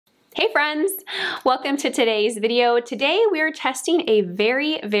Hey friends, welcome to today's video. Today we're testing a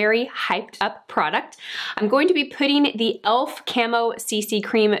very hyped up product. I'm going to be putting the e.l.f. Camo CC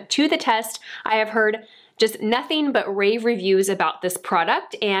Cream to the test. I have heard just nothing but rave reviews about this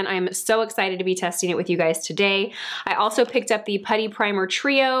product, and I'm so excited to be testing it with you guys today. I also picked up the Putty Primer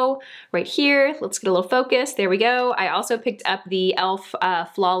Trio right here. Let's get a little focus. There we go. I also picked up the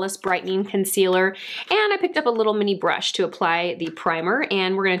e.l.f. Flawless Brightening Concealer, and I picked up a little mini brush to apply the primer,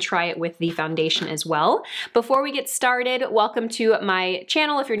 and we're gonna try it with the foundation as well. Before we get started, welcome to my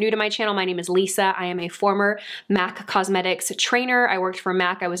channel. If you're new to my channel, my name is Lisa. I am a former MAC Cosmetics trainer. I worked for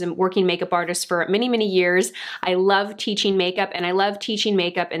MAC. I was a working makeup artist for many years. I love teaching makeup, and I love teaching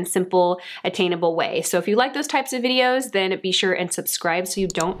makeup in simple, attainable way. So if you like those types of videos, then be sure and subscribe so you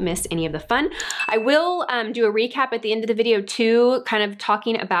don't miss any of the fun. I will do a recap at the end of the video too, kind of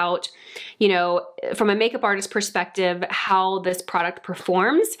talking about, you know, from a makeup artist perspective, how this product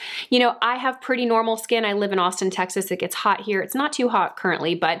performs. You know, I have pretty normal skin. I live in Austin, Texas. It gets hot here. It's not too hot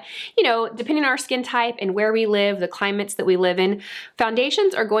currently, but you know, depending on our skin type and where we live, the climates that we live in,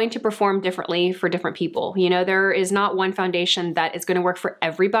 foundations are going to perform differently for different people. You know, there is not one foundation that is going to work for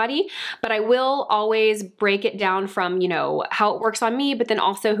everybody, but I will always break it down from, you know, how it works on me, but then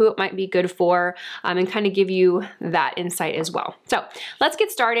also who it might be good for, and kind of give you that insight as well. So let's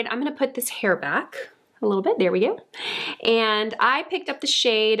get started. I'm going to put this hair back a little bit. There we go. And I picked up the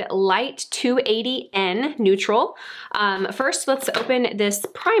shade Light 280N Neutral. First, let's open this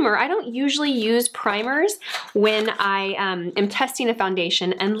primer. I don't usually use primers when I am testing a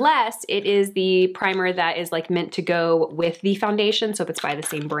foundation unless it is the primer that is like meant to go with the foundation, so if it's by the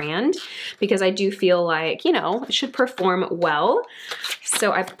same brand, because I do feel like, you know, it should perform well.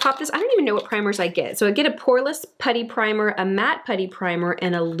 So I popped this. I don't even know what primers I get. So I get a poreless putty primer, a matte putty primer,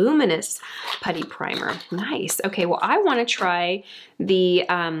 and a luminous putty primer. Nice. Okay, well, I want to try the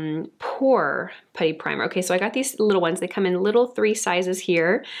pore putty primer. Okay, so I got these little ones. They come in little 3 sizes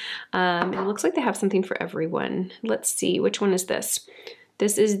here. It looks like they have something for everyone. Let's see, which one is this?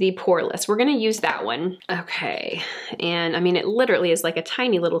 This is the poreless. We're gonna use that one. Okay, and I mean, it literally is like a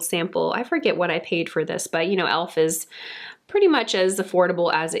tiny little sample. I forget what I paid for this, but you know, e.l.f. is pretty much as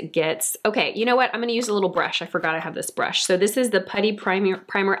affordable as it gets. Okay, you know what? I'm gonna use a little brush. I forgot I have this brush. So this is the Putty Primer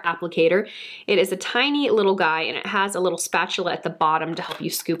Applicator. It is a tiny little guy, and it has a little spatula at the bottom to help you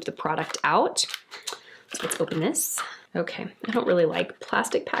scoop the product out. So let's open this. Okay, I don't really like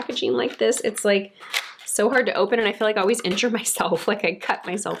plastic packaging like this. It's like so hard to open, and I feel like I always injure myself, like I cut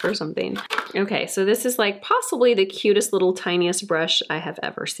myself or something. Okay, so this is like possibly the cutest little tiniest brush I have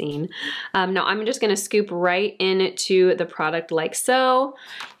ever seen. Now I'm just gonna scoop right into the product like so,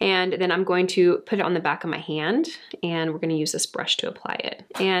 and then I'm going to put it on the back of my hand, and we're gonna use this brush to apply it.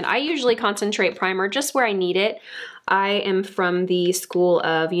 And I usually concentrate primer just where I need it. I am from the school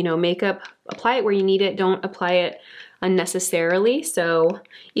of, you know, makeup, apply it where you need it, don't apply it unnecessarily. So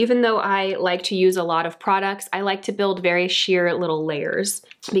even though I like to use a lot of products, I like to build very sheer little layers,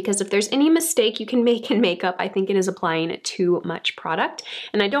 because if there's any mistake you can make in makeup, I think it is applying too much product.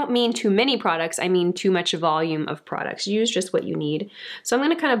 And I don't mean too many products, I mean too much volume of products. Use just what you need. So I'm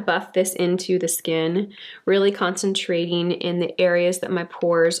gonna kind of buff this into the skin, really concentrating in the areas that my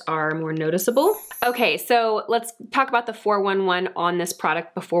pores are more noticeable. Okay, so let's talk about the 411 on this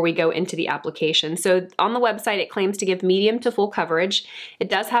product before we go into the application. So on the website, it claims to give medium to full coverage. It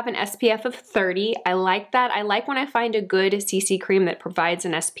does have an SPF of 30. I like that. I like when I find a good CC cream that provides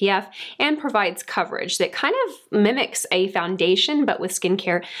an SPF and provides coverage that kind of mimics a foundation but with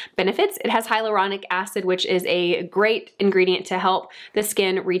skincare benefits. It has hyaluronic acid, which is a great ingredient to help the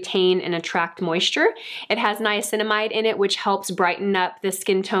skin retain and attract moisture. It has niacinamide in it, which helps brighten up the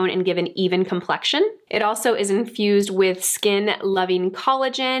skin tone and give an even complexion. It also is infused with skin-loving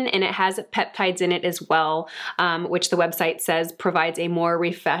collagen, and it has peptides in it as well, which the website says provides a more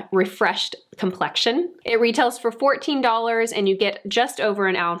refreshed complexion. It retails for $14, and you get just over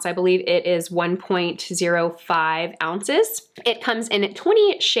an ounce. I believe it is 1.05 ounces. It comes in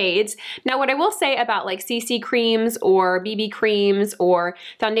 20 shades. Now, what I will say about like CC creams or BB creams or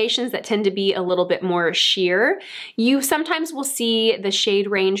foundations that tend to be a little bit more sheer, you sometimes will see the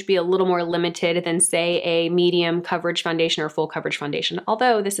shade range be a little more limited than, say, a medium coverage foundation or full coverage foundation.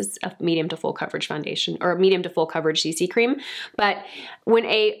 Although this is a medium to full coverage foundation, or a medium to full coverage coverage CC cream. But when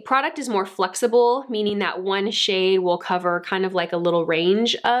a product is more flexible, meaning that one shade will cover kind of like a little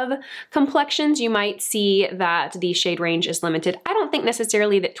range of complexions, you might see that the shade range is limited. I don't think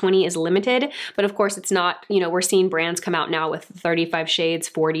necessarily that 20 is limited, but of course it's not, you know, we're seeing brands come out now with 35 shades,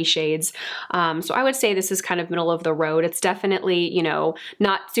 40 shades. So I would say this is kind of middle of the road. It's definitely, you know,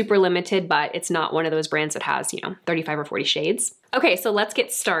 not super limited, but it's not one of those brands that has, you know, 35 or 40 shades. Okay, so let's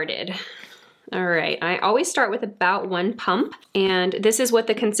get started. All right, I always start with about 1 pump, and this is what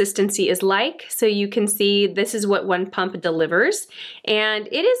the consistency is like. So you can see this is what 1 pump delivers, and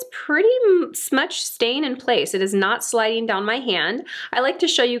it is pretty much staying in place. It is not sliding down my hand. I like to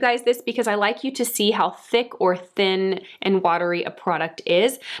show you guys this because I like you to see how thick or thin and watery a product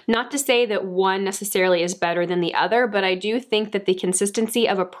is. Not to say that one necessarily is better than the other, but I do think that the consistency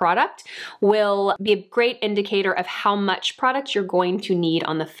of a product will be a great indicator of how much product you're going to need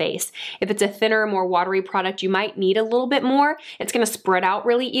on the face. If it's a thinner, more watery product, you might need a little bit more. It's gonna spread out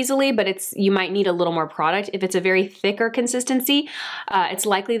really easily, but you might need a little more product. If it's a very thicker consistency, it's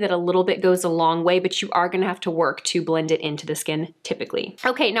likely that a little bit goes a long way, but you are gonna have to work to blend it into the skin typically.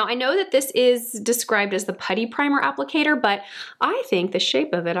 Okay, now I know that this is described as the putty primer applicator, but I think the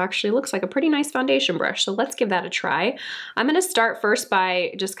shape of it actually looks like a pretty nice foundation brush, so let's give that a try. I'm gonna start first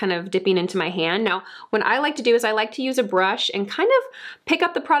by just kind of dipping into my hand. Now, what I like to do is I like to use a brush and kind of pick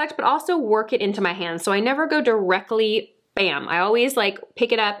up the product, but also work it into my hand. So I never go directly bam. I always like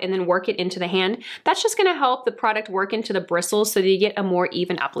pick it up and then work it into the hand. That's just gonna help the product work into the bristles so that you get a more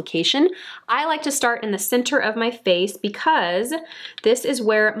even application. I like to start in the center of my face because this is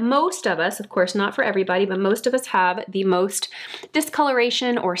where most of us, of course not for everybody, but most of us have the most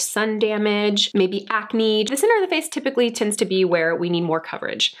discoloration or sun damage, maybe acne. The center of the face typically tends to be where we need more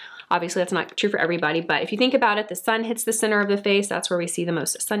coverage. Obviously that's not true for everybody, but if you think about it, the sun hits the center of the face, that's where we see the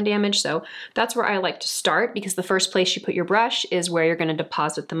most sun damage. So that's where I like to start because the first place you put your brush is where you're gonna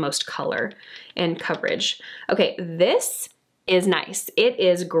deposit the most color and coverage. Okay, this is nice. It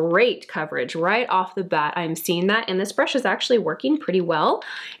is great coverage right off the bat. I'm seeing that, and this brush is actually working pretty well.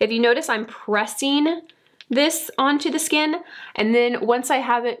 If you notice, I'm pressing this onto the skin, and then once I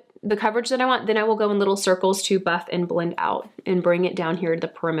have it the coverage that I want, then I will go in little circles to buff and blend out and bring it down here to the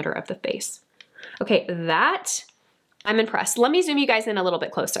perimeter of the face. Okay, that, I'm impressed. Let me zoom you guys in a little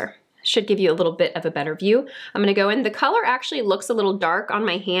bit closer. Should give you a little bit of a better view. I'm gonna go in. The color actually looks a little dark on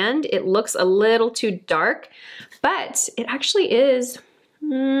my hand. It looks a little too dark, but it actually is,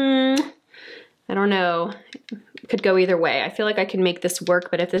 I don't know, could go either way. I feel like I can make this work,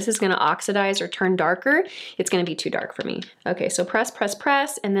 but if this is gonna oxidize or turn darker, it's gonna be too dark for me. Okay, so press, press,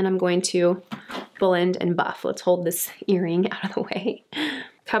 press, and then I'm going to blend and buff. Let's hold this earring out of the way.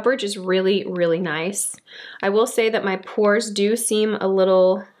 Coverage is really, really nice. I will say that my pores do seem a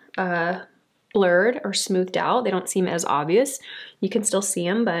little blurred or smoothed out. They don't seem as obvious. You can still see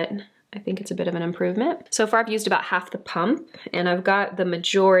them, but I think it's a bit of an improvement. So far I've used about half the pump and I've got the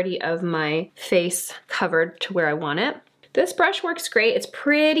majority of my face covered to where I want it. This brush works great. It's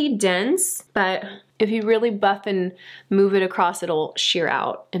pretty dense, but if you really buff and move it across, it'll shear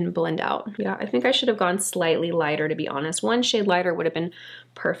out and blend out. Yeah, I think I should have gone slightly lighter, to be honest. 1 shade lighter would have been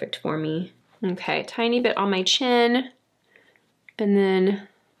perfect for me. Okay, tiny bit on my chin and then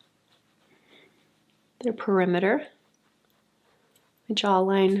the perimeter, my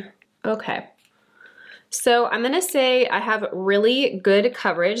jawline. Okay, so I'm gonna say I have really good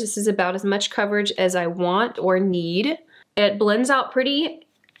coverage. This is about as much coverage as I want or need. It blends out pretty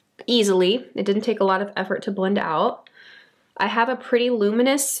easily. It didn't take a lot of effort to blend out. I have a pretty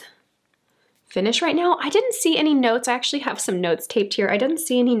luminous finish right now. I didn't see any notes. I actually have some notes taped here. I didn't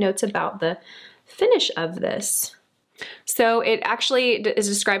see any notes about the finish of this. So it actually is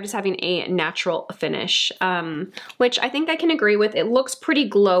described as having a natural finish, which I think I can agree with. It looks pretty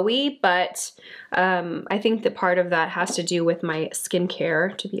glowy, but I think that part of that has to do with my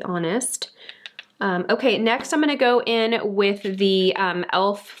skincare, to be honest. Okay, next I'm gonna go in with the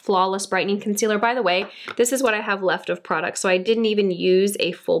e.l.f. Flawless Brightening Concealer. By the way, this is what I have left of product, so I didn't even use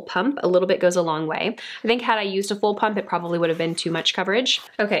a full pump. A little bit goes a long way. I think had I used a full pump, it probably would have been too much coverage.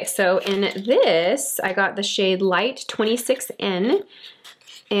 Okay, so in this, I got the shade Light 26N,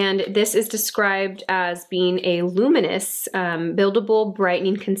 and this is described as being a luminous, buildable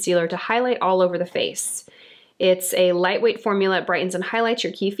brightening concealer to highlight all over the face. It's a lightweight formula. It brightens and highlights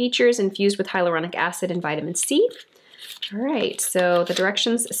your key features infused with hyaluronic acid and vitamin C. All right, so the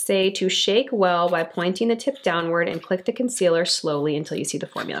directions say to shake well by pointing the tip downward and click the concealer slowly until you see the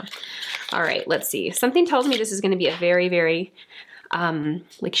formula. All right, let's see. Something tells me this is gonna be a very, very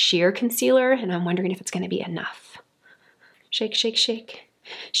like sheer concealer, and I'm wondering if it's gonna be enough. Shake, shake, shake,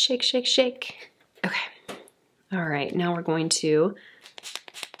 shake, shake, shake. Okay. All right, now we're going to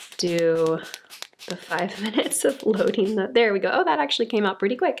do the 5 minutes of loading there we go. Oh, that actually came out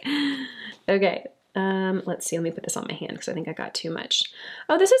pretty quick. Okay, let's see, let me put this on my hand because I think I got too much.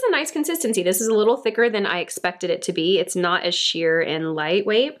 Oh, this is a nice consistency. This is a little thicker than I expected it to be. It's not as sheer and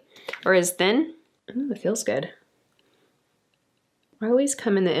lightweight or as thin. Ooh, it feels good. I always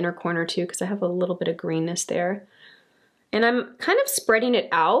come in the inner corner too because I have a little bit of greenness there. And I'm kind of spreading it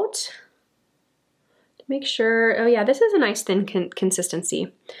out. Make sure, oh yeah, this is a nice thin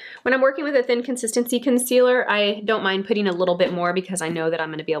consistency. When I'm working with a thin consistency concealer, I don't mind putting a little bit more because I know that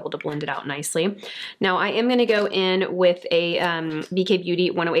I'm gonna be able to blend it out nicely. Now I am gonna go in with a BK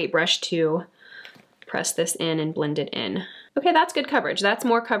Beauty 108 brush to press this in and blend it in. Okay, that's good coverage. That's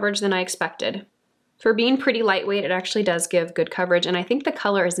more coverage than I expected. For being pretty lightweight, it actually does give good coverage, and I think the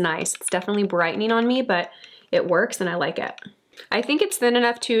color is nice. It's definitely brightening on me, but it works and I like it. I think it's thin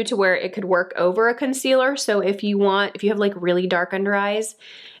enough too to where it could work over a concealer. So if you have like really dark under eyes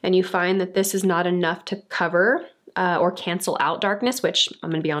and you find that this is not enough to cover or cancel out darkness, which I'm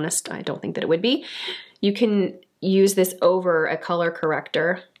gonna be honest, I don't think that it would be, you can use this over a color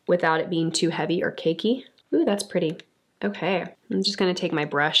corrector without it being too heavy or cakey. Ooh, that's pretty. Okay, I'm just gonna take my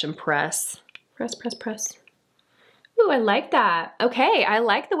brush and press. Ooh, I like that. Okay, I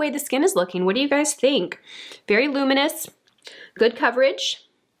like the way the skin is looking. What do you guys think? Very luminous. Good coverage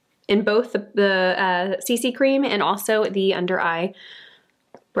in both the CC cream and also the under eye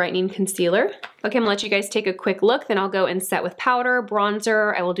brightening concealer. Okay, I'm gonna let you guys take a quick look, then I'll go and set with powder,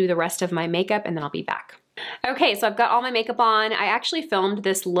 bronzer. I will do the rest of my makeup and then I'll be back. Okay, so I've got all my makeup on. I actually filmed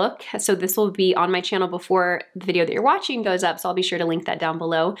this look, so this will be on my channel before the video that you're watching goes up, so I'll be sure to link that down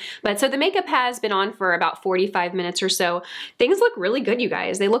below. But so the makeup has been on for about 45 minutes or so. Things look really good, you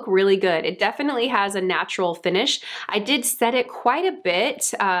guys. They look really good. It definitely has a natural finish. I did set it quite a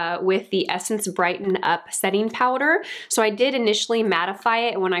bit with the Essence Brighten Up setting powder. So I did initially mattify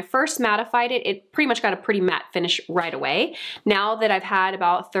it, and when I first mattified it, it pretty much got a pretty matte finish right away. Now that I've had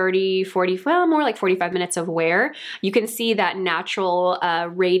about 30, 40, well, more like 45 minutes of wear, you can see that natural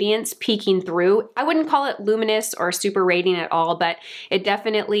radiance peeking through. I wouldn't call it luminous or super radiant at all, but it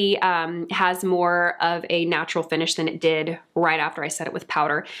definitely has more of a natural finish than it did right after I set it with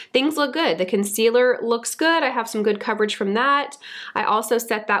powder. Things look good. The concealer looks good. I have some good coverage from that. I also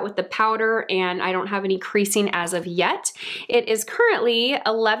set that with the powder and I don't have any creasing as of yet. It is currently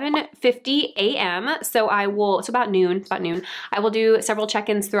 11:50 a.m. So it's about noon. I will do several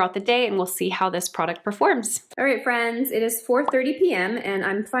check-ins throughout the day and we'll see how this product performs. All right, friends, it is 4:30 p.m. and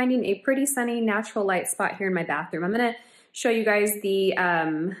I'm finding a pretty sunny natural light spot here in my bathroom. I'm gonna show you guys the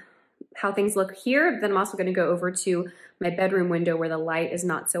how things look here. Then I'm also gonna go over to my bedroom window where the light is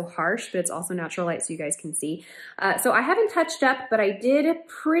not so harsh, but it's also natural light so you guys can see. So I haven't touched up, but I did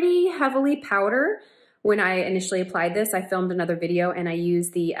pretty heavily powder when I initially applied this. I filmed another video and I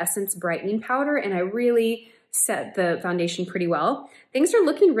used the Essence Brightening Powder and I really set the foundation pretty well. Things are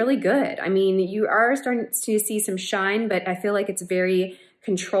looking really good. I mean, you are starting to see some shine, but I feel like it's very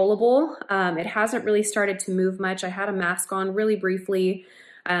controllable. It hasn't really started to move much. I had a mask on really briefly.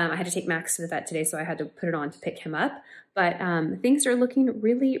 I had to take Max to the vet today, so I had to put it on to pick him up. But things are looking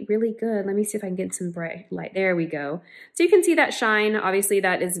really, really good. Let me see if I can get some bright light. There we go. So you can see that shine. Obviously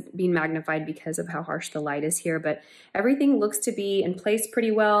that is being magnified because of how harsh the light is here, but everything looks to be in place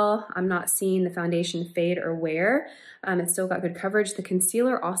pretty well. I'm not seeing the foundation fade or wear. It's still got good coverage. The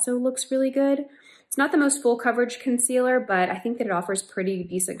concealer also looks really good. It's not the most full coverage concealer, but I think that it offers pretty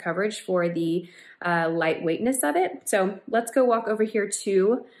decent coverage for the lightweightness of it. So let's go walk over here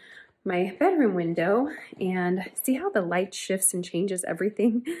to my bedroom window and see how the light shifts and changes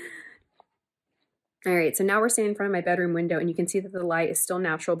everything. All right, so now we're standing in front of my bedroom window and you can see that the light is still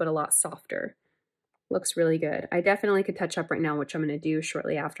natural, but a lot softer. Looks really good. I definitely could touch up right now, which I'm gonna do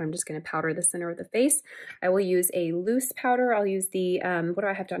shortly after. I'm just gonna powder the center of the face. I will use a loose powder. I'll use the, what do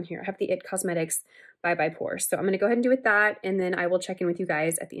I have down here? I have the It Cosmetics Bye Bye Pore. So I'm gonna go ahead and do with that, and then I will check in with you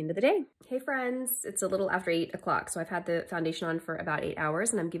guys at the end of the day. Hey friends, it's a little after 8 o'clock, so I've had the foundation on for about 8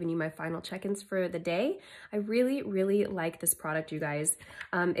 hours, and I'm giving you my final check-ins for the day. I really, really like this product, you guys.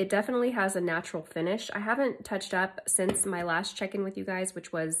 It definitely has a natural finish. I haven't touched up since my last check-in with you guys,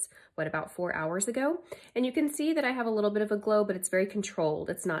 which was, what, about 4 hours ago? And you can see that I have a little bit of a glow, but it's very controlled.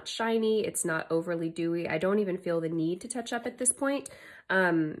 It's not shiny, it's not overly dewy. I don't even feel the need to touch up at this point.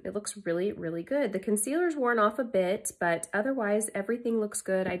 It looks really, really good. The concealer's worn off a bit, but otherwise everything looks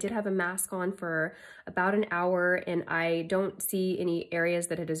good. I did have a mask on for about an hour and I don't see any areas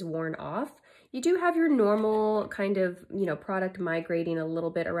that it is worn off. You do have your normal kind of, you know, product migrating a little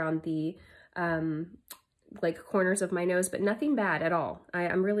bit around the like corners of my nose, but nothing bad at all.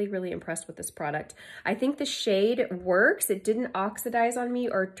 I'm really, really impressed with this product. I think the shade works. It didn't oxidize on me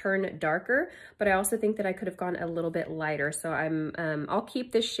or turn darker, but I also think that I could have gone a little bit lighter. So I'll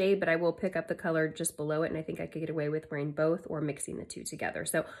keep this shade, but I will pick up the color just below it. And I think I could get away with wearing both or mixing the two together.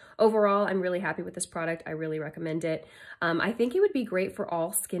 So overall, I'm really happy with this product. I really recommend it. I think it would be great for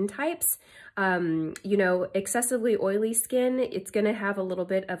all skin types. You know, excessively oily skin, it's going to have a little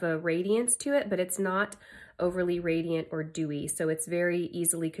bit of a radiance to it, but it's not overly radiant or dewy. So it's very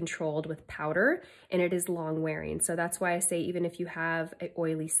easily controlled with powder, and it is long wearing. So that's why I say even if you have an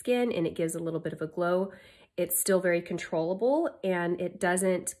oily skin and it gives a little bit of a glow, it's still very controllable and it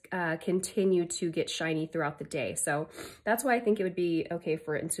doesn't continue to get shiny throughout the day. So that's why I think it would be okay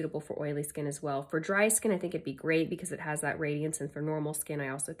for and suitable for oily skin as well. For dry skin, I think it'd be great because it has that radiance, and for normal skin, I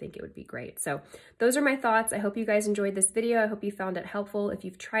also think it would be great. So those are my thoughts. I hope you guys enjoyed this video. I hope you found it helpful. If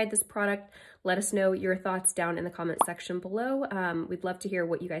you've tried this product, let us know your thoughts down in the comment section below. We'd love to hear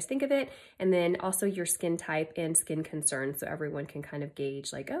what you guys think of it, and then also your skin type and skin concerns, so everyone can kind of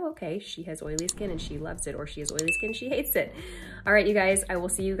gauge like, oh, okay, she has oily skin and she loves it, or she has oily skin, she hates it. All right, you guys, I will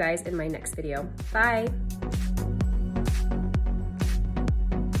see you guys in my next video. Bye.